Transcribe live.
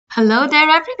Hello there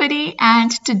everybody,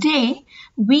 and today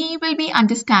we will be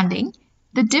understanding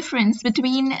the difference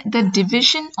between the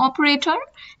division operator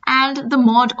and the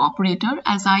mod operator,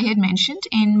 as I had mentioned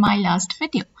in my last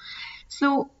video.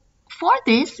 So for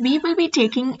this we will be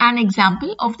taking an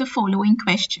example of the following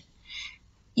question.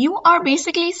 You are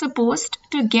basically supposed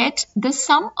to get the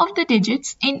sum of the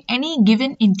digits in any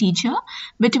given integer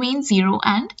between 0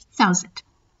 and 1000.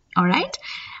 Alright,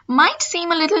 might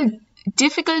seem a little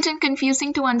difficult and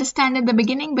confusing to understand at the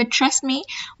beginning, but trust me,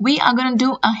 we are going to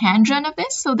do a hand run of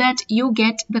this so that you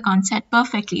get the concept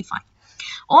perfectly fine.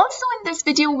 Also in this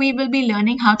video, we will be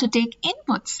learning how to take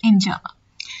inputs in Java.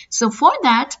 So for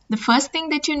that, the first thing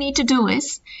that you need to do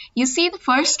is, you see the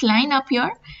first line up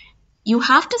here, you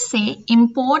have to say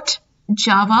import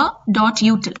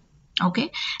java.util.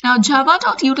 Okay, now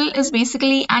java.util is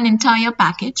basically an entire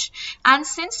package, and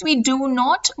since we do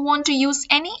not want to use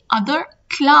any other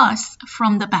class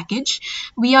from the package,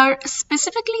 we are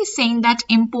specifically saying that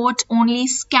import only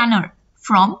scanner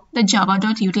from the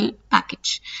java.util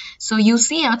package. So you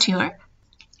see out here,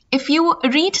 if you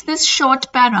read this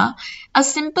short para, a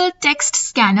simple text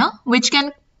scanner which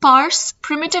can parse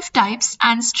primitive types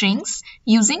and strings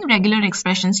using regular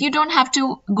expressions. You don't have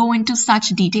to go into such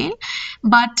detail,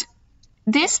 but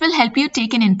this will help you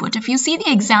take an input. If you see the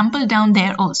example down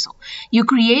there also, you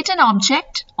create an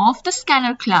object of the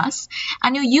scanner class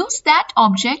and you use that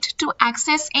object to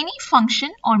access any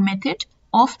function or method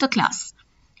of the class.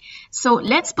 So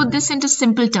let's put this into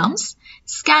simple terms.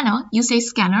 Scanner, you say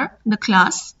scanner, the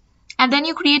class, and then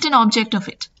you create an object of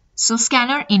it. So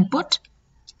scanner input.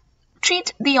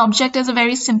 Treat the object as a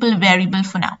very simple variable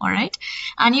for now, alright?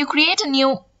 And you create a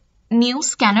new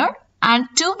scanner, and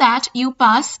to that you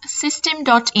pass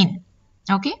system.in.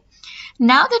 Okay,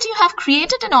 now that you have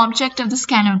created an object of the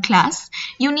scanner class,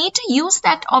 you need to use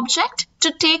that object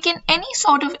to take in any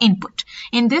sort of input.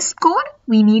 In this code,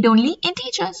 we need only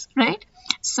integers, right?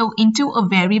 So into a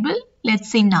variable,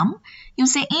 let's say num, you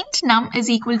say int num is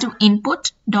equal to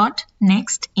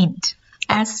input.nextInt.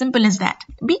 As simple as that.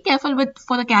 Be careful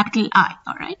for the capital I,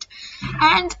 alright?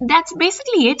 And that's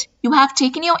basically it. You have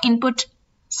taken your input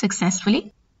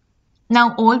successfully.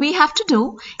 Now all we have to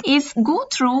do is go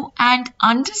through and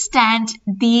understand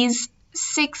these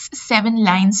 6-7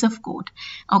 lines of code.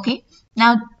 Okay,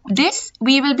 now this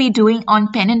we will be doing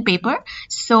on pen and paper.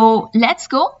 So let's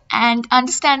go and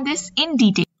understand this in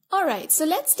detail. Alright, so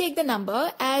let's take the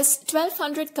number as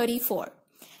 1234.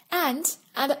 And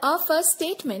our first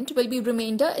statement will be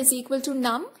remainder is equal to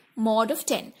num mod of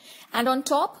 10. And on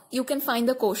top, you can find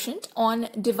the quotient on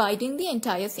dividing the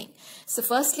entire thing. So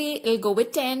firstly, it'll go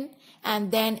with 10.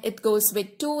 And then it goes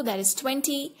with 2, that is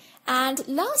 20. And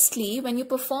lastly, when you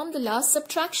perform the last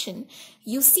subtraction,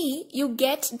 you see you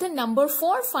get the number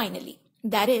 4 finally.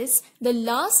 That is the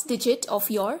last digit of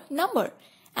your number.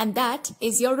 And that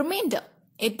is your remainder.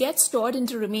 It gets stored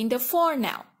into remainder 4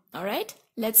 now. Alright,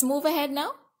 let's move ahead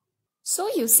now. So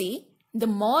you see, the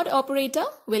mod operator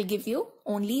will give you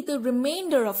only the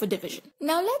remainder of a division.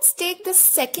 Now let's take the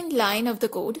second line of the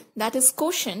code, that is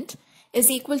quotient is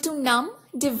equal to num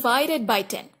divided by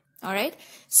 10. Alright,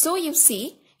 so you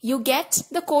see, you get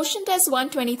the quotient as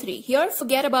 123. Here,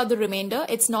 forget about the remainder,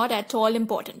 it's not at all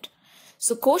important.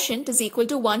 So quotient is equal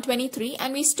to 123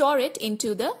 and we store it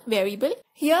into the variable.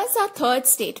 Here's our third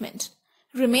statement.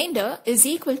 Remainder is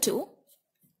equal to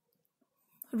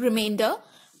remainder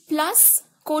plus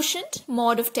quotient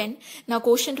mod of 10. Now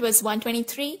quotient was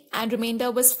 123 and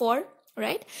remainder was 4,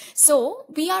 right? So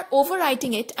we are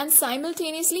overwriting it and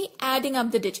simultaneously adding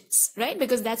up the digits, right?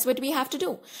 Because that's what we have to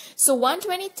do. So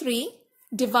 123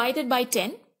 divided by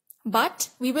 10, but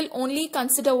we will only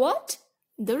consider what?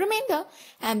 The remainder.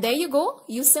 And there you go.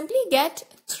 You simply get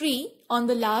 3 on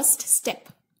the last step,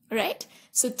 right?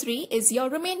 So 3 is your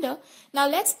remainder. Now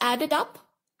let's add it up.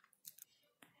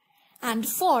 And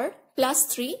 4 plus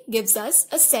 3 gives us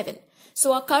a 7.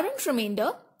 So our current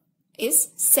remainder is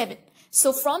 7.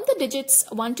 So from the digits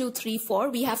 1, 2, 3, 4,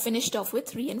 we have finished off with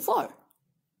 3 and 4.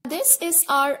 This is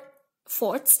our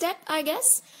fourth step, I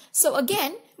guess. So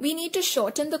again, we need to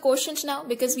shorten the quotient now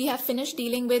because we have finished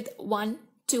dealing with 1,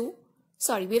 2.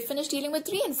 Sorry, we have finished dealing with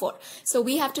 3 and 4. So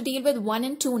we have to deal with 1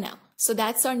 and 2 now. So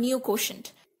that's our new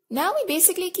quotient. Now we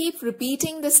basically keep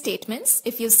repeating the statements,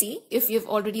 if you've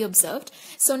already observed.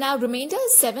 So now remainder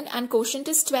is 7 and quotient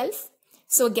is 12.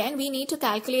 So again, we need to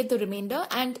calculate the remainder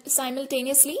and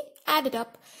simultaneously add it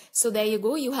up. So there you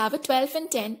go, you have a 12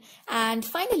 and 10. And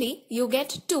finally, you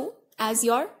get 2 as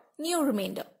your new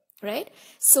remainder, right?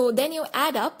 So then you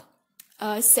add up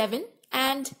 7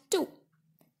 and 2.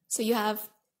 So you have,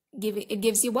 it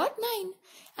gives you what? 9.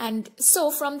 And so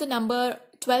from the number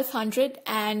 1200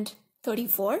 and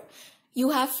 34.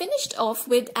 You have finished off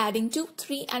with adding 2,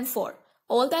 3 and 4.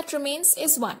 All that remains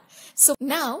is 1. So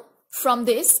now from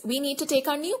this we need to take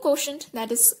our new quotient,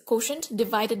 that is quotient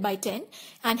divided by 10,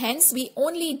 and hence we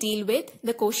only deal with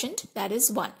the quotient, that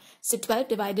is 1. So 12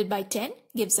 divided by 10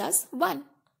 gives us 1.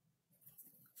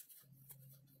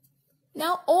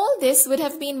 Now all this would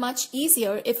have been much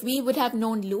easier if we would have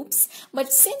known loops,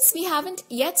 but since we haven't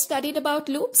yet studied about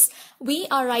loops, we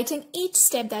are writing each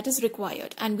step that is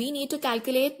required and we need to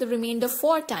calculate the remainder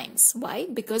 4 times. Why?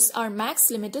 Because our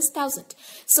max limit is 1000.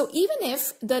 So even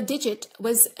if the digit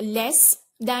was less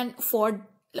than 4,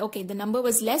 okay, the number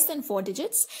was less than 4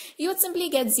 digits, you would simply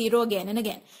get 0 again and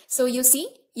again. So you see,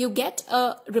 you get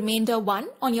a remainder 1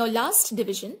 on your last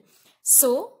division.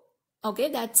 So okay,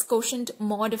 that's quotient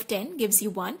mod of 10 gives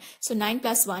you 1. So 9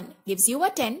 plus 1 gives you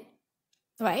a 10,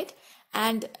 right?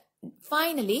 And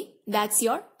finally, that's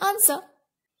your answer.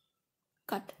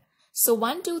 Cut. So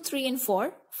 1, 2, 3 and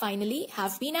 4 finally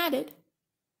have been added.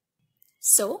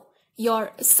 So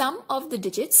your sum of the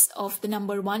digits of the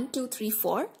number 1, 2, 3,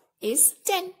 4 is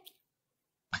 10.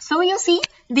 So you see,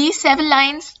 these 7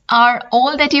 lines are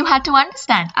all that you had to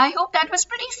understand. I hope that was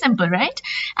pretty simple, right?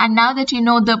 And now that you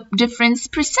know the difference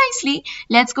precisely,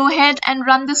 let's go ahead and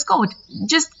run this code.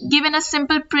 Just given a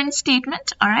simple print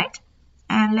statement, all right?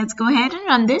 And let's go ahead and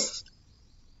run this.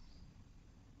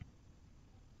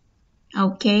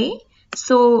 Okay,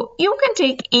 so you can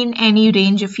take in any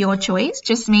range of your choice.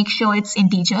 Just make sure it's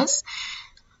integers.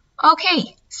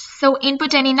 Okay, so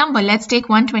input any number. Let's take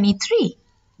 123.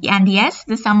 And yes,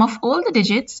 the sum of all the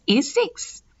digits is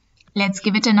 6. Let's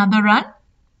give it another run.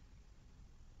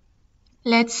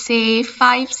 Let's say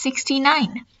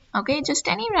 569. Okay, just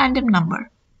any random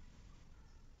number.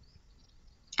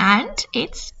 And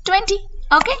it's 20.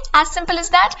 Okay, as simple as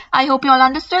that. I hope you all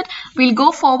understood. We'll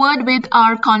go forward with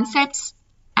our concepts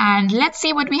and let's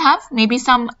see what we have. Maybe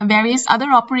some various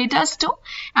other operators too.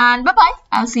 And bye-bye.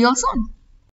 I'll see you all soon.